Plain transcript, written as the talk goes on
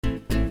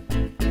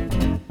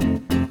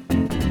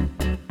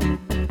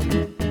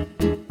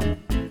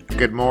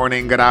good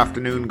morning, good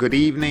afternoon, good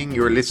evening.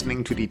 You're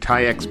listening to the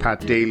Thai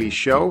Expat Daily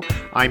Show.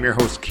 I'm your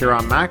host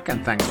Kieran Mack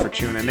and thanks for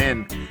tuning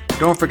in.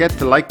 Don't forget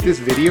to like this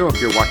video if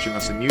you're watching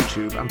us on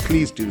YouTube and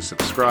please do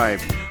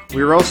subscribe.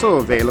 We're also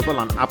available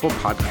on Apple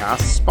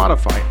Podcasts,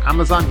 Spotify,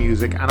 Amazon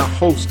Music and a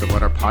host of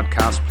other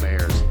podcast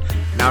players.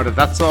 Now that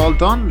that's all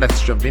done,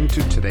 let's jump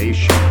into today's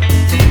show.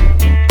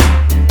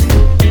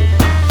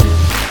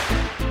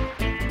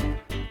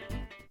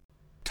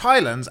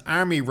 Thailand's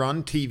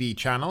army-run TV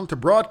channel to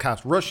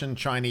broadcast Russian,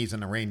 Chinese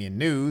and Iranian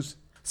news.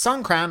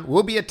 Songkran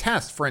will be a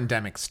test for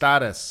endemic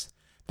status.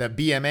 The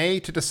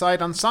BMA to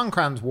decide on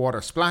Songkran's water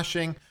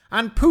splashing.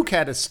 And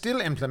Phuket is still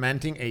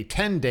implementing a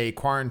 10-day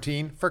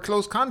quarantine for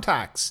close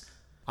contacts.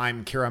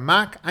 I'm Kieran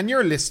Mack and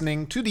you're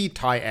listening to the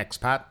Thai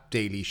Expat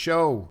Daily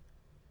Show.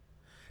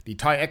 The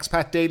Thai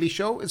Expat Daily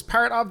Show is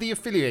part of the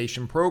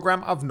affiliation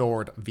program of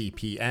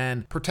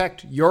NordVPN.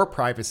 Protect your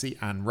privacy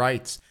and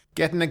rights.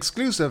 Get an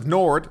exclusive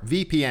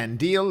NordVPN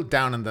deal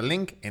down in the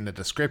link in the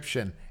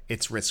description.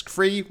 It's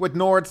risk-free with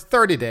Nord's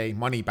 30-day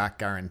money-back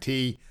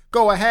guarantee.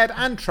 Go ahead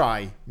and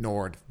try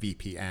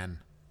NordVPN.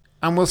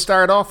 And we'll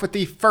start off with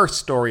the first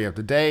story of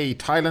the day.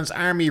 Thailand's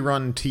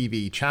army-run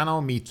TV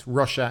channel meets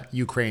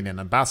Russia-Ukrainian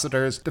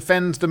ambassadors,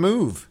 defends the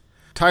move.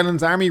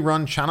 Thailand's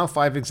army-run Channel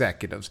 5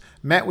 executives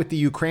met with the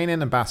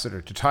Ukrainian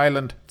ambassador to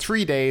Thailand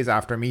 3 days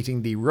after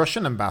meeting the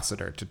Russian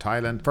ambassador to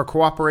Thailand for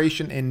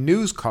cooperation in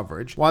news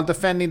coverage while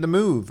defending the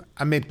move,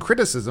 amid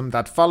criticism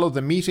that followed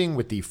the meeting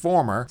with the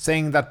former,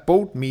 saying that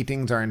both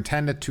meetings are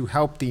intended to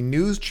help the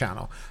news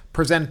channel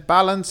present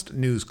balanced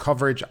news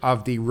coverage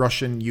of the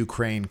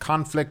Russian-Ukraine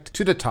conflict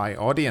to the Thai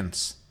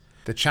audience.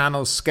 The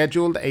channel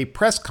scheduled a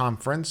press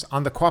conference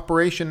on the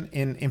cooperation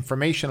in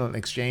informational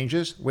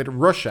exchanges with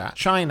Russia,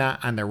 China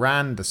and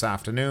Iran this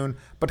afternoon,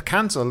 but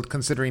cancelled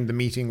considering the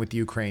meeting with the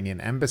Ukrainian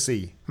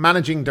embassy.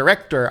 Managing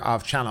Director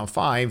of Channel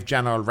 5,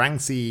 General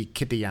Rangsi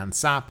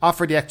Kittiyansap,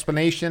 offered the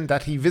explanation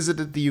that he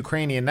visited the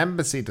Ukrainian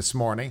embassy this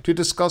morning to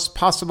discuss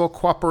possible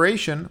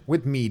cooperation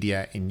with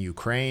media in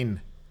Ukraine.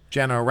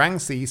 General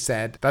Rangsi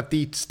said that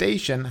the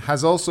station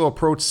has also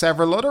approached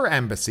several other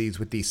embassies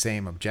with the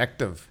same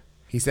objective.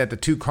 He said the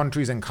two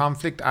countries in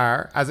conflict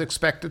are, as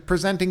expected,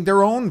 presenting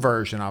their own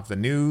version of the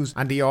news,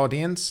 and the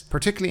audience,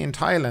 particularly in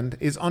Thailand,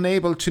 is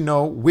unable to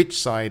know which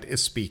side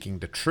is speaking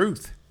the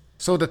truth.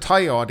 So the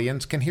Thai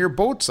audience can hear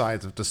both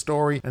sides of the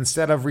story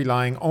instead of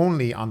relying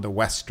only on the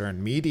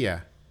Western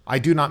media. I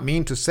do not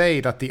mean to say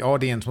that the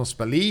audience must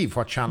believe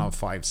what Channel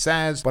 5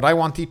 says, but I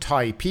want the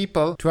Thai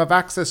people to have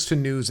access to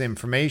news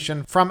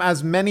information from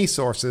as many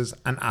sources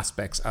and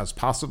aspects as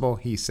possible,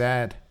 he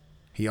said.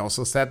 He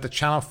also said that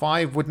Channel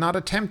 5 would not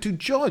attempt to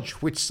judge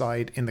which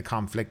side in the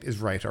conflict is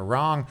right or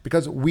wrong,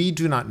 because we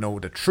do not know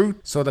the truth,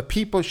 so the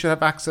people should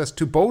have access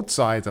to both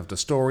sides of the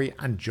story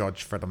and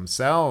judge for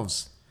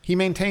themselves. He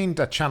maintained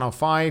that Channel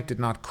 5 did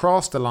not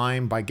cross the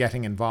line by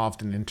getting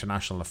involved in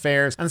international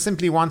affairs and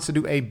simply wants to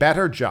do a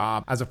better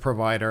job as a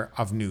provider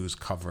of news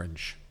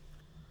coverage.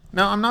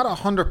 Now, I'm not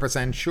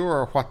 100%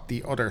 sure what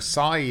the other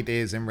side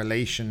is in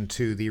relation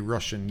to the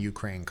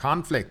Russian-Ukraine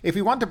conflict. If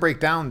we want to break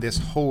down this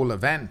whole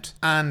event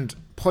and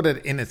put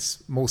it in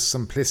its most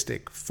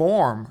simplistic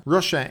form,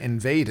 Russia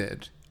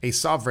invaded a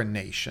sovereign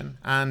nation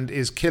and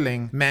is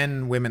killing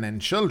men, women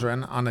and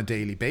children on a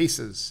daily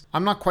basis.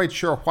 I'm not quite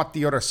sure what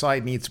the other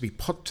side needs to be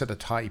put to the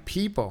Thai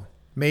people.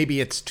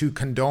 Maybe it's to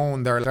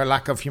condone their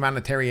lack of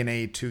humanitarian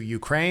aid to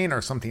Ukraine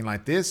or something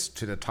like this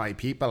to the Thai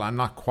people. I'm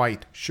not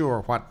quite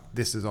sure what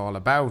this is all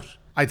about.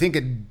 I think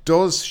it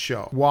does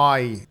show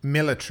why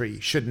military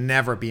should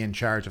never be in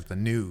charge of the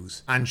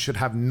news and should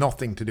have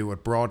nothing to do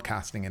with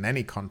broadcasting in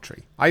any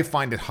country. I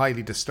find it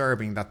highly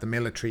disturbing that the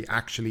military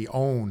actually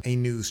own a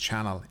news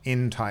channel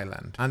in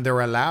Thailand and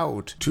they're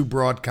allowed to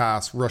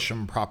broadcast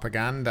Russian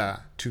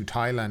propaganda to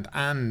Thailand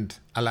and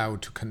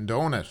allowed to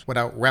condone it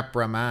without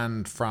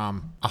reprimand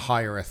from a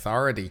higher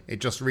authority.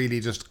 It just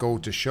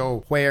goes to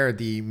show where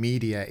the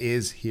media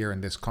is here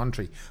in this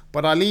country.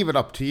 But I'll leave it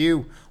up to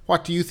you.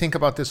 What do you think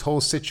about this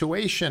whole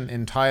situation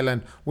in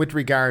Thailand with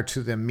regard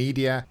to the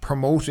media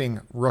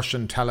promoting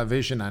Russian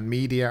television and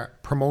media,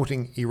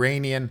 promoting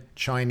Iranian,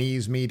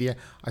 Chinese media?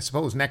 I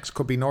suppose next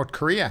could be North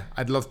Korea.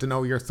 I'd love to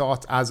know your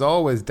thoughts as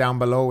always down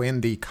below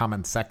in the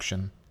comment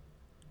section.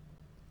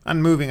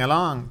 And moving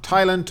along,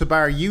 Thailand to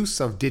bar use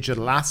of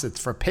digital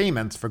assets for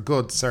payments for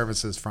goods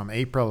services from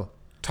April.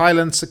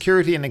 Thailand's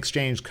Security and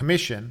Exchange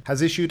Commission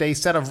has issued a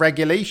set of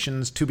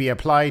regulations to be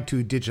applied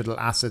to digital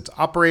assets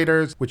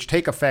operators, which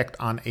take effect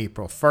on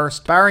April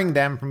 1st, barring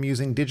them from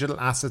using digital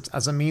assets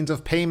as a means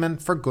of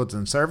payment for goods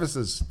and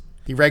services.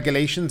 The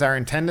regulations are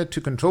intended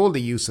to control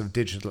the use of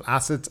digital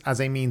assets as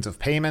a means of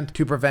payment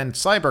to prevent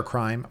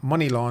cybercrime,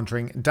 money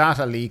laundering,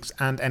 data leaks,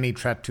 and any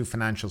threat to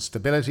financial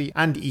stability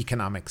and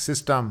economic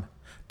system.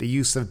 The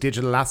use of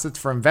digital assets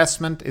for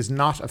investment is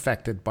not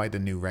affected by the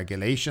new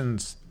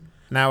regulations.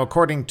 Now,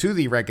 according to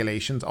the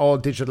regulations, all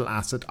digital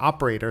asset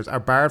operators are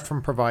barred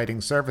from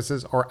providing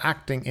services or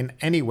acting in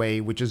any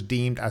way which is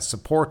deemed as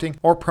supporting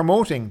or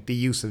promoting the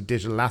use of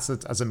digital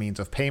assets as a means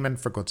of payment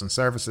for goods and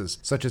services,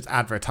 such as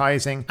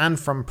advertising, and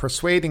from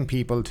persuading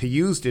people to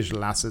use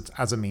digital assets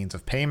as a means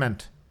of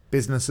payment.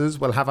 Businesses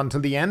will have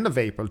until the end of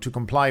April to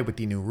comply with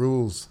the new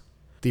rules.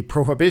 The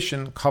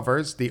prohibition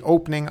covers the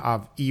opening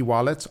of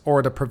e-wallets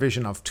or the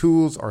provision of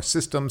tools or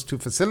systems to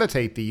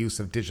facilitate the use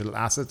of digital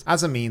assets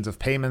as a means of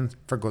payment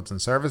for goods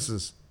and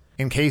services.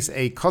 In case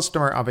a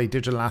customer of a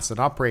digital asset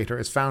operator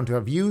is found to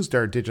have used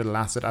their digital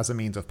asset as a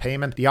means of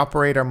payment, the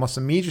operator must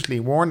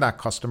immediately warn that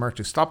customer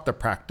to stop the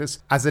practice,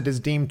 as it is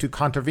deemed to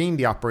contravene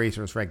the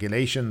operator's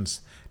regulations.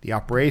 The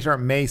operator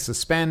may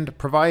suspend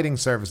providing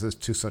services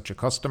to such a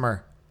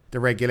customer. The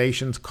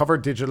regulations cover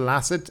digital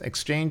assets,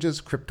 exchanges,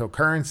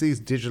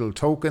 cryptocurrencies, digital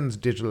tokens,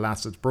 digital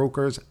assets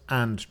brokers,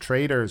 and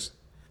traders.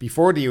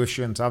 Before the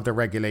issuance of the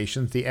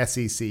regulations, the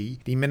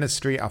SEC, the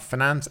Ministry of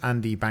Finance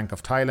and the Bank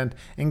of Thailand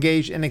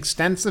engaged in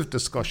extensive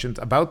discussions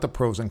about the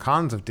pros and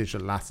cons of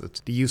digital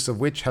assets, the use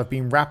of which have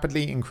been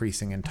rapidly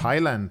increasing in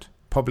Thailand.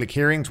 Public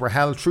hearings were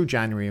held through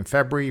January and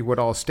February with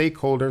all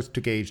stakeholders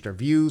to gauge their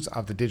views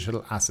of the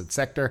digital asset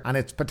sector and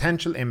its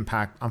potential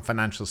impact on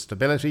financial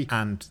stability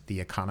and the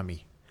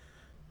economy.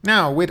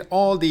 Now, with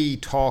all the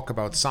talk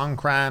about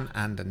Songkran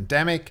and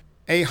endemic,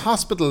 a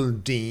hospital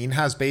dean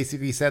has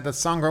basically said that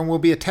Songkran will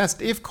be a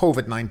test if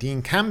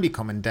COVID-19 can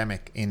become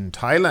endemic in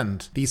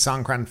Thailand. The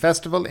Songkran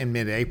festival in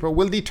mid-April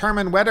will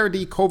determine whether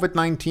the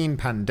COVID-19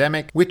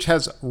 pandemic, which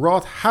has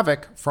wrought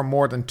havoc for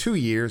more than 2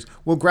 years,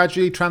 will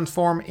gradually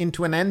transform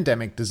into an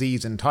endemic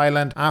disease in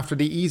Thailand after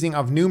the easing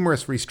of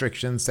numerous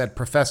restrictions, said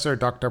Professor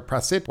Dr.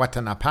 Prasit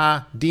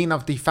Watanapa, Dean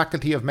of the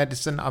Faculty of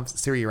Medicine of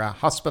Sirira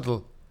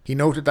Hospital. He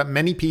noted that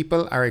many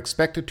people are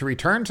expected to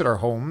return to their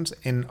homes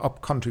in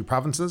up-country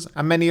provinces,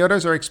 and many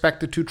others are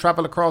expected to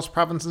travel across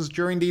provinces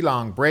during the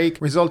long break,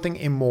 resulting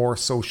in more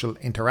social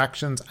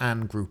interactions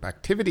and group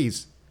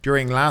activities.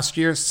 During last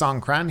year's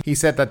Songkran, he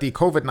said that the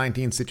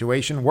COVID-19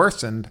 situation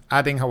worsened,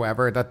 adding,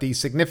 however, that the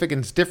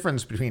significant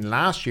difference between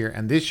last year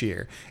and this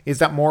year is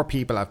that more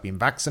people have been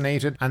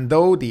vaccinated, and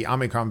though the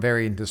Omicron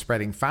variant is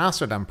spreading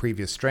faster than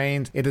previous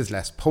strains, it is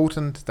less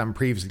potent than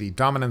previously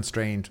dominant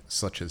strains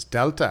such as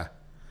Delta.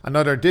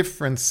 Another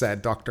difference,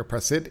 said Dr.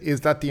 Prasit,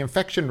 is that the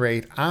infection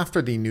rate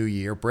after the New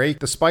Year break,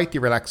 despite the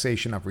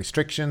relaxation of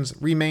restrictions,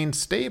 remains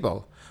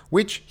stable,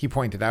 which, he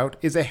pointed out,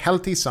 is a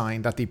healthy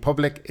sign that the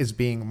public is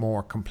being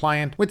more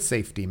compliant with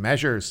safety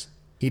measures.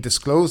 He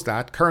disclosed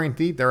that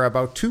currently there are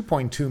about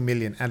 2.2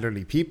 million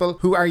elderly people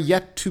who are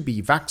yet to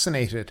be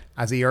vaccinated,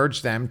 as he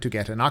urged them to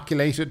get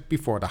inoculated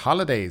before the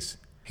holidays.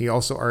 He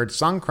also urged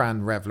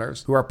Songkran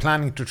revellers who are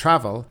planning to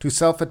travel to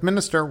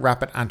self-administer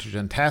rapid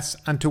antigen tests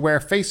and to wear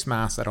face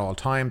masks at all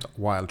times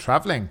while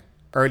travelling.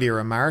 Earlier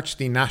in March,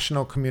 the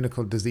National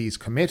Communicable Disease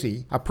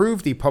Committee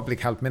approved the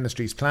Public Health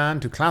Ministry's plan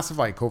to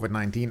classify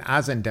COVID-19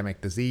 as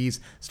endemic disease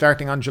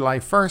starting on July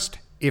 1st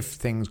if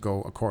things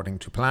go according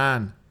to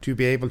plan. To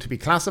be able to be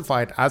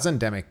classified as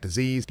endemic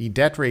disease, the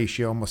death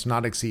ratio must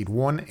not exceed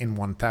 1 in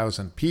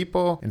 1,000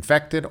 people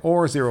infected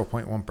or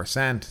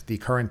 0.1%. The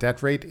current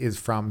death rate is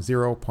from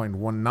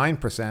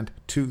 0.19%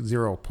 to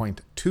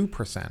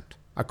 0.2%.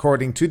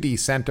 According to the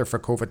Centre for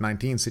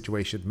COVID-19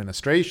 Situation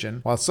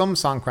Administration, while some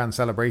Songkran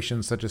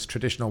celebrations such as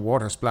traditional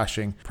water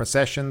splashing,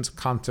 processions,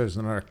 concerts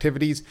and other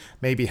activities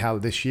may be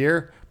held this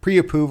year,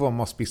 pre-approval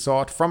must be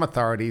sought from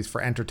authorities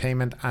for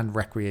entertainment and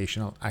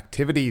recreational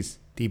activities.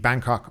 The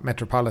Bangkok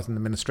Metropolitan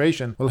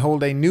Administration will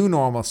hold a new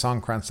normal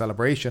Songkran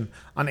celebration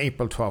on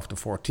April 12th to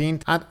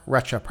 14th at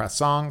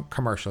Ratchaprasong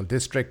Commercial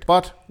District,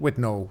 but with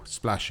no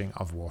splashing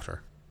of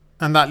water.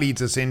 And that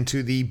leads us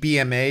into the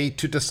BMA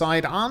to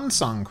decide on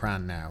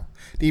Songkran now.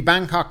 The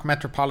Bangkok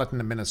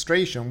Metropolitan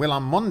Administration will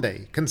on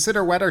Monday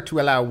consider whether to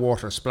allow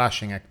water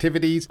splashing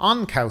activities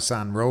on Khao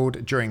San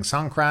Road during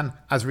Songkran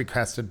as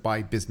requested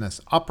by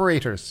business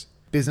operators.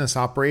 Business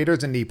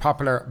operators in the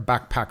popular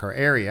backpacker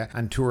area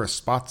and tourist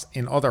spots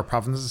in other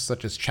provinces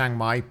such as Chiang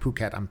Mai,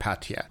 Phuket and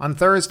Pattaya on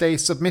Thursday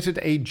submitted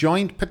a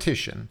joint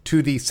petition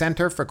to the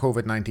Centre for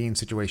COVID-19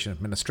 Situation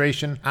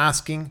Administration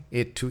asking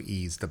it to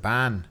ease the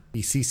ban.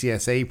 The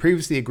CCSA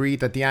previously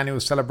agreed that the annual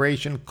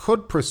celebration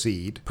could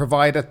proceed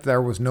provided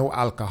there was no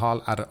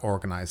alcohol at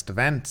organised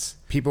events.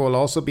 People will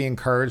also be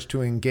encouraged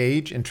to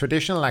engage in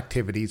traditional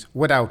activities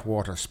without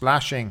water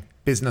splashing.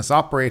 Business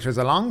operators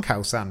along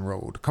Khao San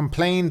Road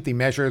complained the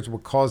measures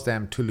would cause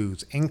them to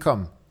lose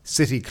income.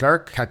 City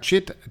Clerk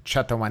Kachit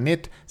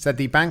Chatawanit said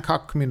the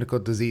Bangkok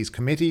Communicable Disease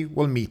Committee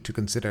will meet to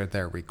consider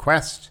their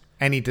request.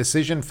 Any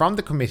decision from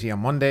the committee on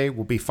Monday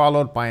will be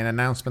followed by an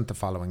announcement the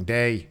following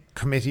day.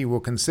 Committee will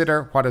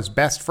consider what is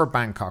best for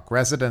Bangkok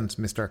residents,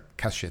 Mr.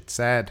 Kachit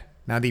said.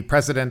 Now, the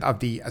president of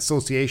the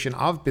Association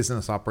of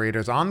Business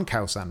Operators on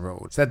Khao San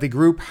Road said the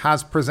group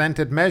has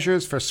presented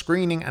measures for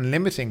screening and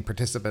limiting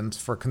participants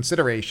for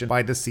consideration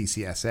by the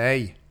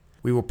CCSA.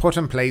 We will put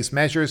in place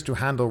measures to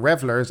handle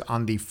revellers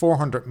on the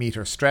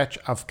 400-metre stretch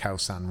of Khao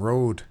San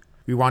Road.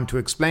 We want to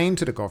explain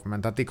to the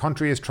government that the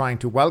country is trying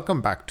to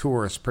welcome back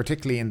tourists,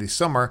 particularly in the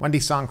summer when the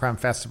Songkran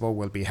festival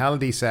will be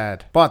held, he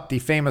said. But the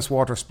famous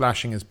water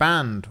splashing is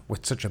banned.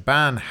 With such a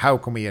ban, how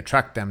can we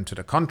attract them to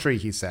the country,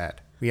 he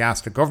said. We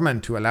asked the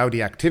government to allow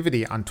the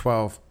activity on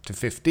 12 to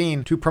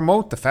 15 to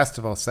promote the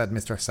festival, said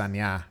Mr.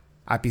 Sanya.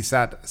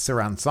 Apisat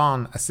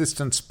Siranson,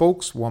 assistant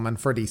spokeswoman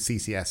for the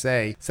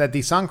CCSA, said the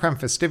Songkran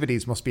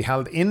festivities must be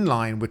held in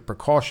line with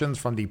precautions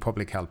from the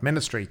Public Health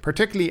Ministry,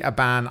 particularly a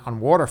ban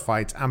on water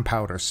fights and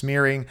powder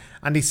smearing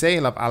and the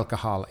sale of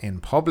alcohol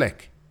in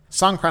public.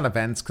 Songkran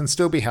events can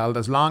still be held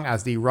as long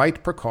as the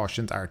right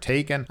precautions are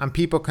taken and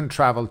people can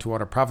travel to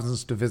other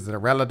provinces to visit their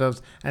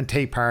relatives and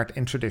take part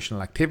in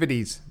traditional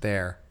activities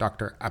there,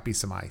 Dr.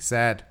 Apisamai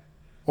said.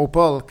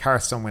 Opal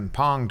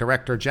Karsamwinpong,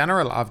 Director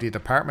General of the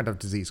Department of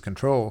Disease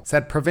Control,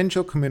 said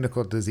provincial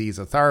communicable disease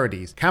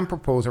authorities can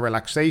propose a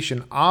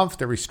relaxation of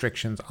the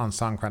restrictions on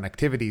Songkran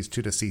activities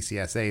to the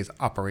CCSA's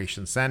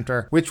Operations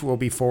Centre, which will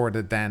be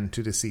forwarded then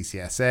to the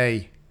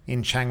CCSA.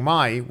 In Chiang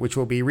Mai, which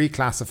will be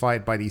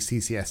reclassified by the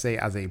CCSA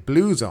as a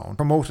blue zone,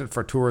 promoted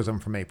for tourism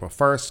from April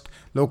 1st,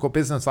 local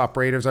business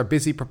operators are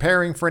busy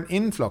preparing for an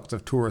influx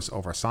of tourists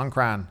over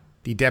Songkran.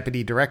 The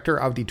Deputy Director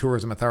of the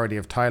Tourism Authority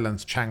of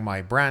Thailand's Chiang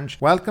Mai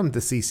branch welcomed the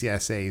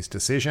CCSA's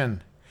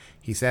decision.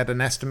 He said an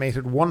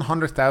estimated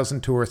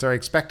 100,000 tourists are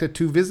expected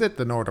to visit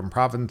the northern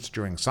province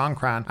during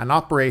Songkran, and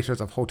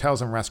operators of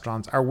hotels and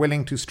restaurants are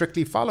willing to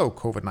strictly follow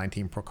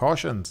COVID-19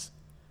 precautions.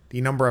 The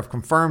number of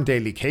confirmed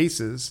daily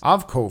cases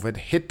of COVID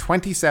hit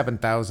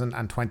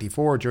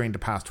 27,024 during the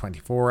past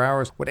 24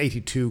 hours, with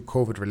 82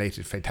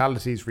 COVID-related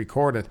fatalities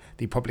recorded,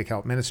 the Public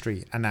Health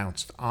Ministry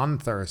announced on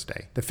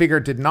Thursday. The figure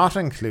did not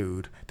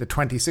include the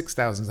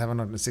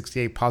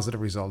 26,768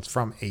 positive results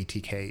from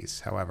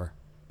ATKs, however.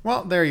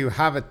 Well, there you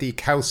have it. The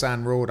Khao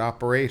San Road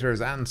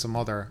operators and some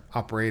other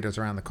operators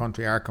around the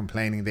country are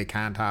complaining they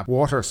can't have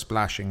water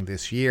splashing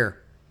this year.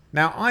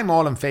 Now, I'm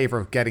all in favour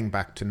of getting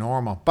back to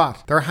normal,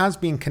 but there has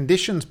been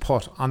conditions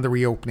put on the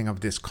reopening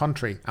of this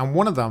country, and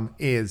one of them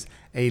is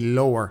a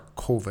lower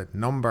COVID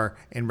number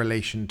in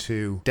relation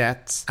to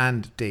deaths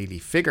and daily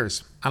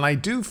figures. And I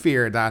do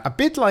fear that, a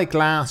bit like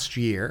last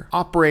year,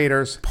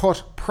 operators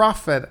put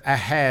profit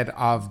ahead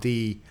of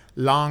the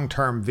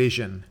long-term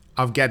vision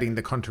of getting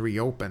the country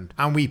opened,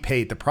 and we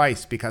paid the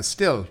price because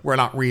still we're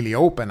not really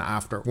open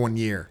after 1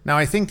 year. Now,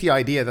 I think the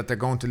idea that they're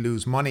going to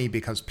lose money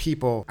because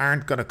people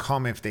aren't going to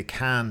come if they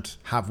can't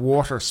have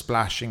water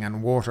splashing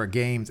and water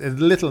games is a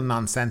little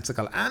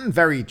nonsensical and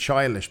very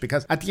childish,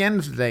 because at the end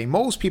of the day,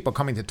 most people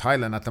coming to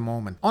Thailand at the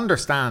moment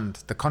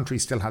understand the country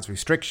still has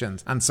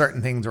restrictions and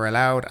certain things are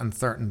allowed and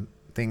certain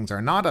things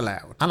are not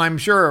allowed. And I'm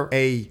sure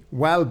a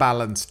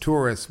well-balanced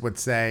tourist would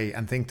say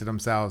and think to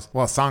themselves,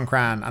 well,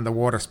 Songkran and the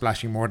water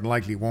splashing more than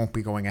likely won't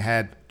be going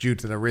ahead due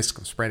to the risk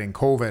of spreading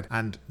COVID.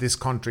 And this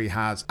country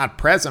has, at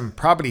present,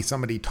 probably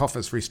some of the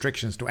toughest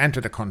restrictions to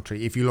enter the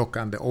country if you look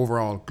on the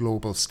overall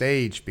global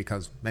stage,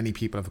 because many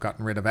people have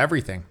gotten rid of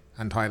everything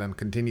and Thailand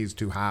continues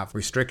to have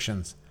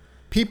restrictions.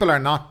 People are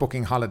not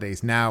booking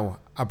holidays now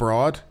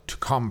abroad to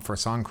come for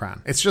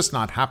Songkran. It's just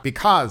not happening,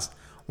 because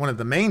one of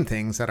the main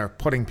things that are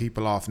putting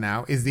people off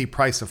now is the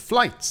price of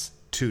flights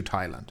to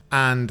Thailand.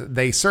 And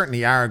they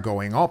certainly are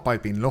going up.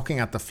 I've been looking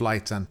at the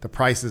flights and the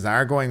prices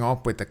are going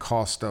up with the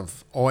cost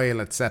of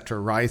oil, etc.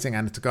 rising,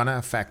 and it's going to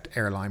affect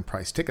airline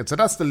price tickets. So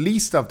that's the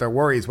least of their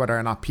worries, whether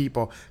or not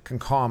people can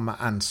come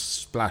and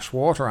splash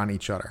water on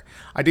each other.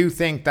 I do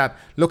think that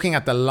looking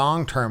at the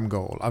long-term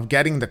goal of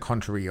getting the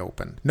country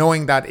open,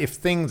 knowing that if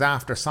things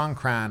after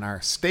Songkran are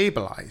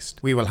stabilised,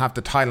 we will have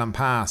the Thailand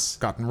Pass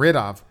gotten rid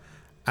of,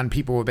 and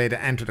people will be able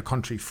to enter the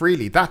country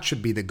freely. That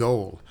should be the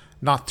goal,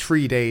 not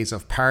 3 days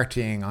of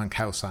partying on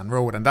Khao San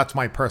Road. And that's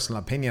my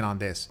personal opinion on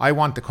this. I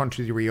want the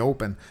country to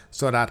reopen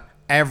so that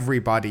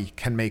everybody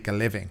can make a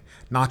living,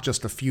 not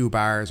just a few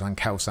bars on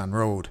Khao San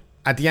Road.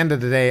 At the end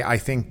of the day, I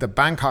think the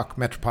Bangkok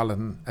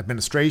Metropolitan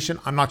Administration,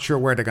 I'm not sure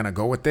where they're going to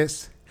go with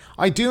this.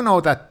 I do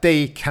know that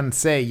they can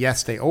say,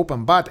 yes, they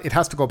open, but it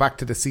has to go back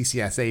to the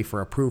CCSA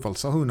for approval.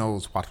 So who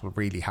knows what will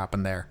really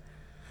happen there.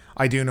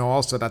 I do know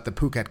also that the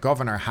Phuket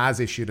governor has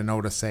issued a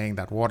notice saying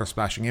that water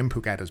splashing in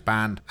Phuket is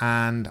banned,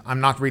 and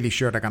I'm not really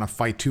sure they're going to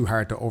fight too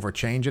hard to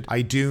overchange it.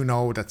 I do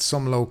know that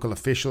some local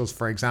officials,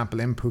 for example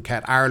in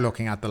Phuket, are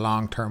looking at the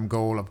long-term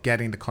goal of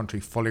getting the country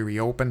fully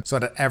reopened so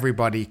that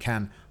everybody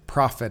can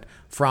profit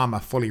from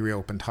a fully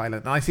reopened Thailand.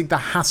 And I think that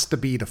has to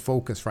be the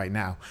focus right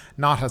now,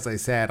 not, as I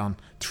said, on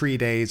 3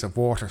 days of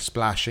water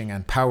splashing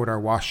and powder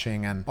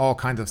washing and all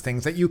kinds of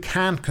things that you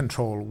can't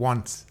control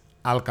once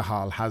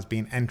alcohol has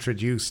been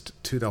introduced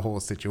to the whole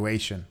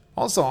situation.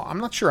 Also, I'm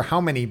not sure how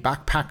many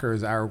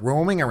backpackers are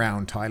roaming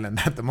around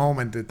Thailand at the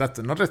moment. That's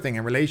another thing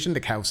in relation to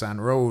Khao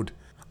San Road.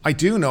 I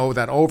do know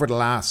that over the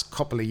last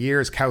couple of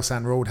years, Khao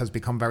San Road has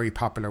become very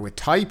popular with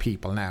Thai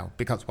people now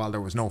because, well, there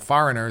was no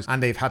foreigners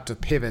and they've had to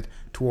pivot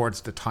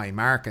towards the Thai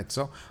market.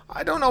 So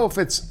I don't know if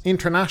it's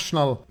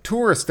international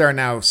tourists they're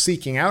now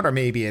seeking out, or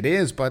maybe it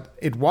is, but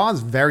it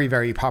was very,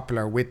 very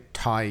popular with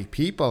Thai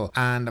people.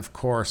 And of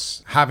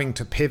course, having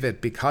to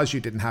pivot because you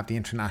didn't have the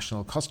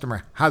international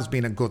customer has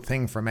been a good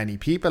thing for many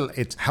people.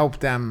 It's helped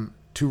them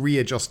to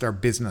readjust their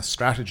business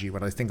strategy,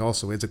 what I think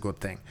also is a good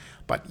thing.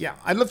 But yeah,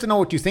 I'd love to know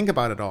what you think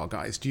about it all,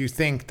 guys. Do you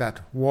think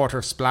that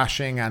water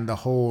splashing and the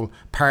whole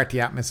party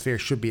atmosphere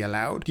should be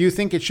allowed? Do you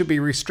think it should be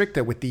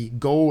restricted with the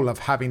goal of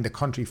having the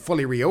country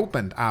fully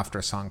reopened after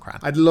Songkran?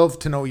 I'd love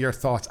to know your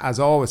thoughts, as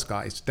always,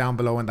 guys, down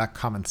below in that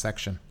comment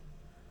section.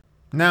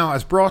 Now,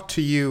 as brought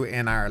to you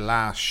in our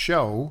last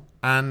show,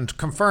 and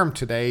confirmed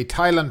today,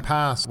 Thailand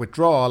Pass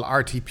withdrawal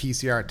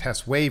RT-PCR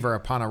test waiver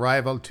upon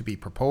arrival to be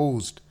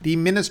proposed. The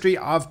Ministry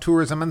of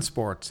Tourism and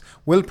Sports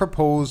will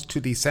propose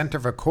to the Centre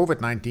for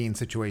COVID-19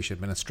 Situation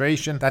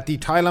Administration that the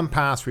Thailand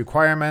Pass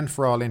requirement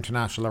for all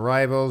international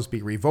arrivals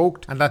be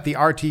revoked and that the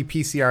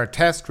RT-PCR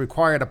test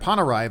required upon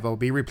arrival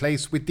be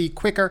replaced with the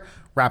quicker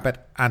rapid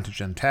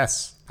antigen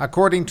tests.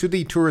 According to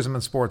the Tourism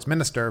and Sports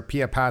Minister,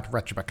 Piyapat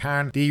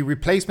Ratchapakarn, the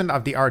replacement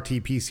of the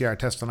RT-PCR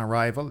test on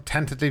arrival,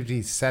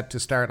 tentatively set to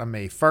start on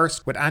May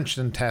 1st, with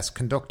antigen tests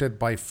conducted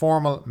by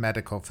formal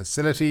medical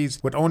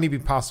facilities, would only be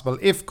possible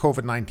if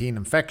COVID-19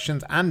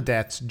 infections and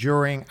deaths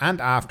during and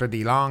after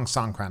the long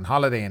Songkran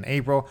holiday in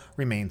April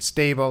remain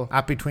stable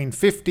at between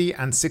 50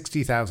 and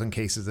 60,000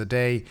 cases a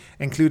day,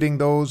 including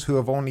those who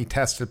have only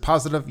tested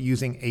positive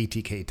using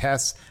ATK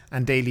tests,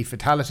 and daily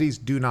fatalities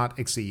do not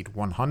exceed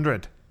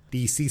 100.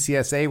 The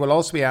CCSA will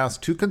also be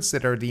asked to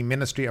consider the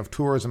Ministry of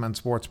Tourism and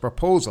Sports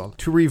proposal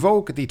to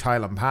revoke the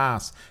Thailand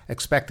Pass,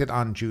 expected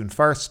on June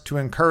 1st, to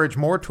encourage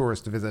more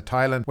tourists to visit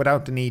Thailand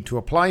without the need to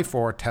apply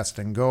for Test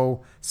and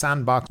Go,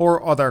 Sandbox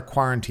or other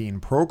quarantine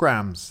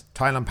programs.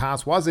 Thailand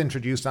Pass was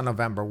introduced on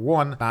November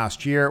 1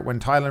 last year when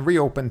Thailand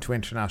reopened to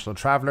international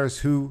travellers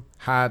who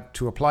had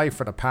to apply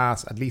for the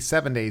pass at least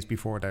 7 days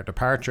before their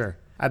departure.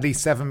 At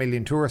least 7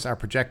 million tourists are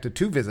projected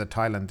to visit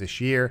Thailand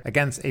this year,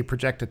 against a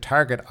projected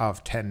target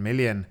of 10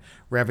 million.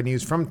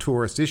 Revenues from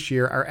tourists this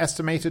year are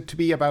estimated to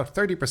be about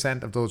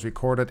 30% of those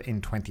recorded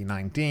in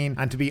 2019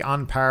 and to be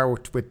on par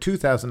with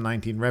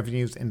 2019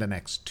 revenues in the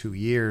next 2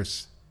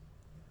 years.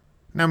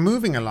 Now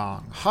moving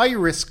along,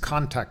 high-risk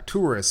contact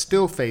tourists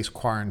still face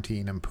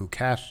quarantine in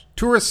Phuket.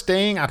 Tourists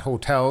staying at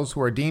hotels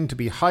who are deemed to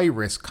be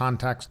high-risk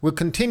contacts will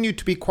continue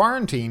to be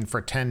quarantined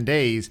for 10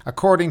 days,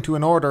 according to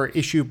an order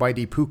issued by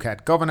the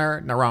Phuket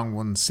Governor Narong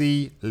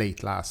Wonsi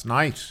late last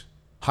night.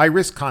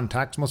 High-risk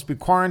contacts must be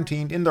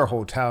quarantined in their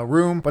hotel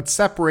room, but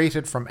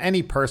separated from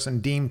any person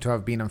deemed to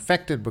have been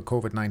infected with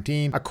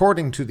COVID-19,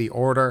 according to the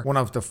order, one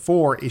of the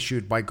 4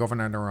 issued by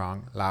Governor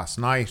Narong last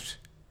night.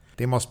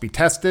 They must be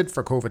tested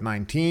for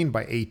COVID-19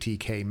 by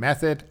ATK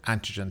method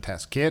antigen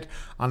test kit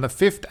on the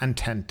 5th and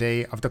 10th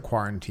day of the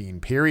quarantine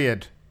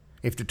period.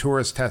 If the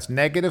tourists test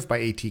negative by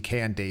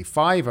ATK on day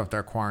 5 of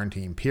their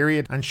quarantine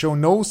period and show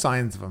no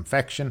signs of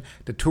infection,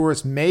 the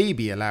tourists may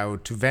be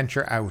allowed to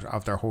venture out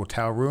of their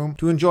hotel room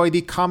to enjoy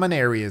the common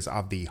areas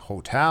of the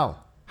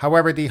hotel.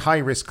 However, the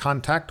high-risk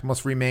contact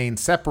must remain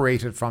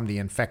separated from the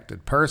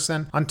infected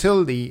person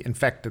until the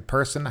infected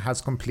person has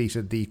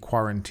completed the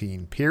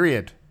quarantine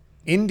period.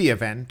 In the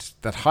event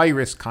that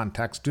high-risk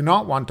contacts do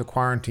not want to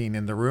quarantine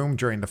in the room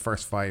during the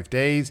first 5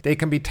 days, they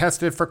can be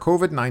tested for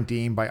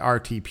COVID-19 by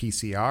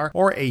RT-PCR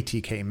or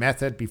ATK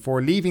method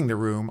before leaving the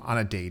room on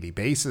a daily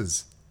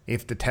basis.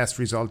 If the test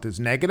result is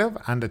negative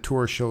and the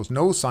tourist shows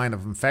no sign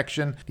of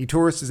infection, the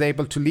tourist is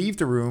able to leave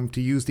the room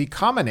to use the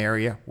common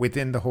area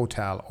within the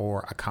hotel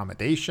or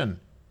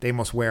accommodation. They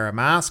must wear a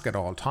mask at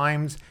all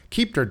times,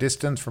 keep their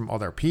distance from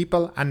other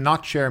people, and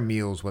not share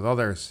meals with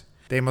others.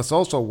 They must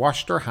also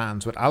wash their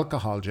hands with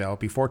alcohol gel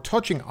before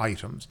touching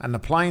items and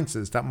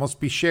appliances that must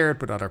be shared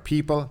with other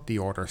people, the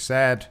order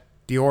said.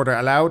 The order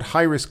allowed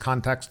high-risk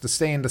contacts to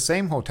stay in the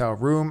same hotel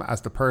room as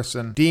the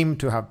person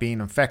deemed to have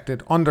been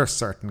infected under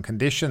certain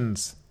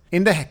conditions.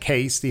 In the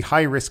case the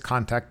high-risk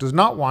contact does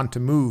not want to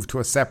move to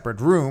a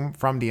separate room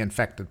from the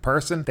infected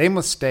person, they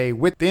must stay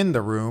within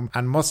the room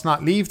and must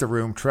not leave the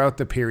room throughout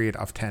the period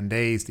of 10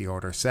 days, the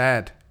order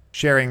said.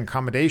 Sharing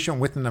accommodation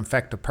with an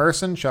infected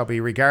person shall be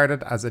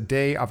regarded as a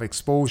day of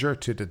exposure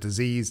to the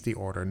disease, the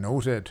order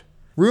noted.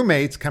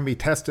 Roommates can be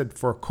tested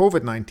for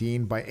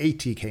COVID-19 by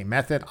ATK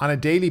method on a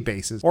daily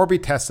basis or be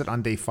tested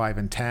on day 5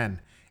 and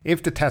 10.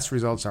 If the test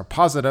results are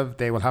positive,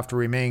 they will have to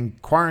remain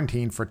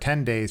quarantined for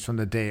 10 days from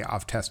the day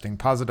of testing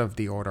positive,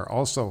 the order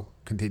also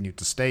continued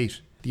to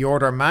state. The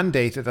order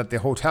mandated that the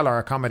hotel or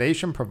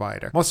accommodation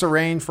provider must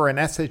arrange for an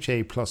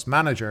SHA Plus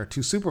manager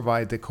to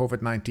supervise the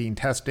COVID-19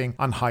 testing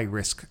on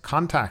high-risk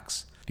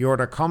contacts. The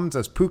order comes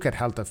as Phuket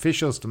health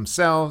officials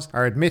themselves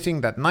are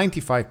admitting that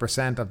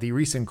 95% of the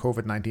recent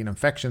COVID-19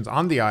 infections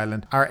on the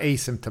island are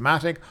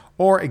asymptomatic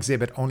or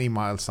exhibit only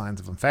mild signs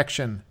of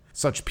infection.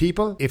 Such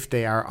people, if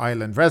they are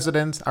island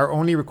residents, are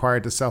only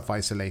required to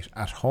self-isolate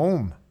at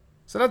home.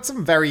 So that's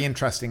some very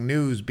interesting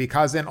news,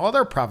 because in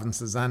other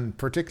provinces, and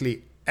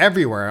particularly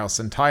Everywhere else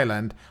in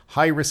Thailand,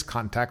 high-risk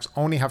contacts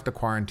only have to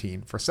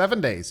quarantine for 7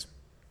 days.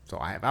 So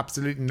I have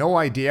absolutely no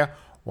idea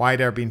why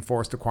they're being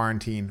forced to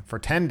quarantine for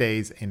 10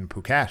 days in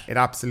Phuket. It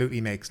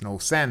absolutely makes no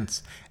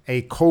sense.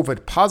 A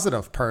COVID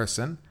positive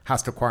person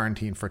has to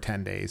quarantine for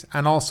 10 days,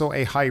 and also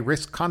a high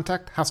risk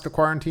contact has to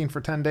quarantine for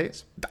 10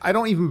 days. I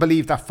don't even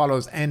believe that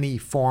follows any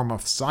form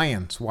of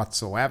science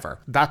whatsoever.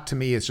 That to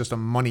me is just a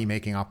money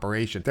making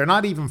operation. They're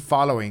not even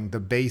following the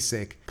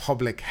basic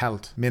public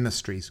health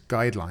ministry's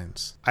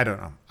guidelines. I don't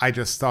know. I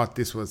just thought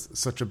this was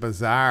such a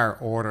bizarre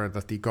order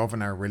that the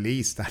governor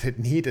released that it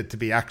needed to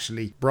be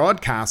actually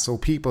broadcast so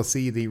people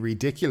see the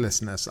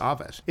ridiculousness of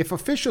it. If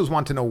officials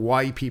want to know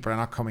why people are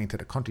not coming to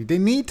the country, they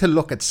need to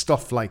look at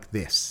stuff like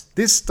this.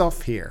 This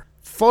stuff here.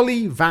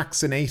 Fully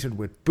vaccinated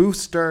with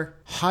booster,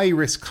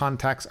 high-risk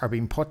contacts are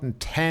being put in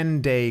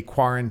 10-day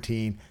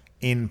quarantine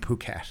in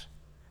Phuket.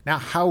 Now,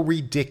 how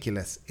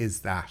ridiculous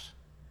is that?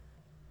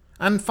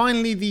 And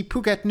finally, the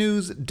Phuket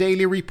News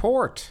Daily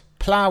Report.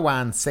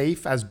 Plawan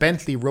safe as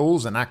Bentley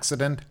Rolls-Royce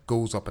accident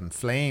goes up in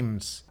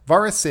flames.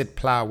 Varasit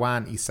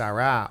Plawan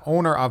Isara,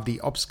 owner of the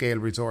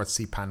upscale resort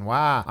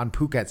Sipanwa on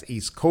Phuket's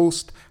east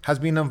coast, has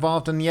been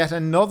involved in yet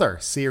another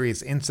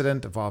serious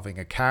incident involving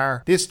a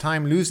car, this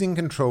time losing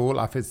control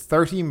of his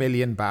 30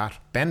 million baht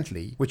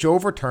Bentley, which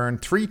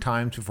overturned 3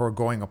 times before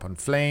going up in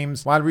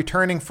flames while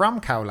returning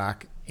from Khao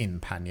Lak in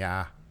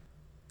Phang.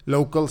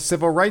 Local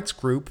civil rights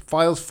group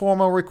files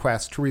formal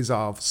request to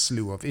resolve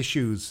slew of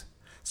issues.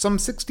 Some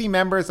 60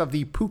 members of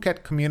the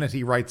Phuket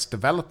Community Rights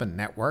Development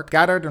Network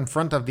gathered in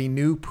front of the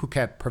new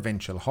Phuket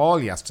Provincial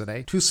Hall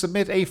yesterday to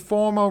submit a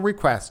formal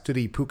request to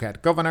the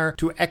Phuket Governor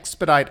to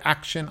expedite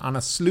action on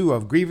a slew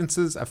of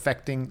grievances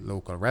affecting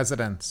local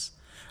residents.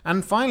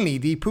 And finally,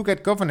 the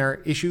Phuket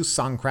Governor issues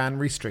Songkran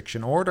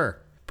restriction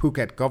order.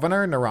 Phuket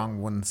Governor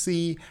Narong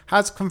Wonsi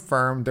has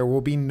confirmed there will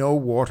be no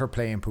water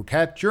play in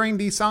Phuket during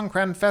the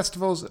Songkran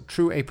festivals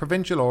through a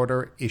provincial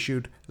order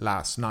issued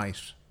last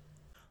night.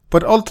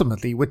 But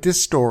ultimately, with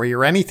this story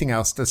or anything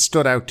else that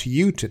stood out to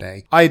you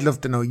today, I'd love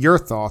to know your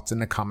thoughts in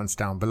the comments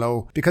down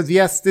below. Because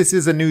yes, this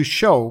is a news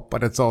show,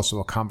 but it's also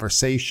a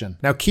conversation.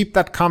 Now keep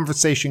that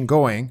conversation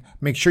going.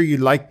 Make sure you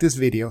like this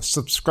video,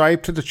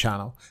 subscribe to the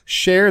channel,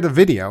 share the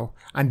video,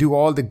 and do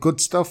all the good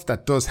stuff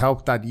that does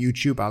help that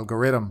YouTube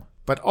algorithm.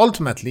 But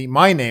ultimately,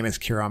 my name is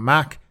Kieran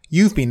Mack.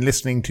 You've been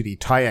listening to the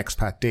Thai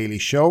Expat Daily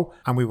Show,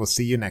 and we will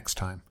see you next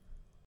time.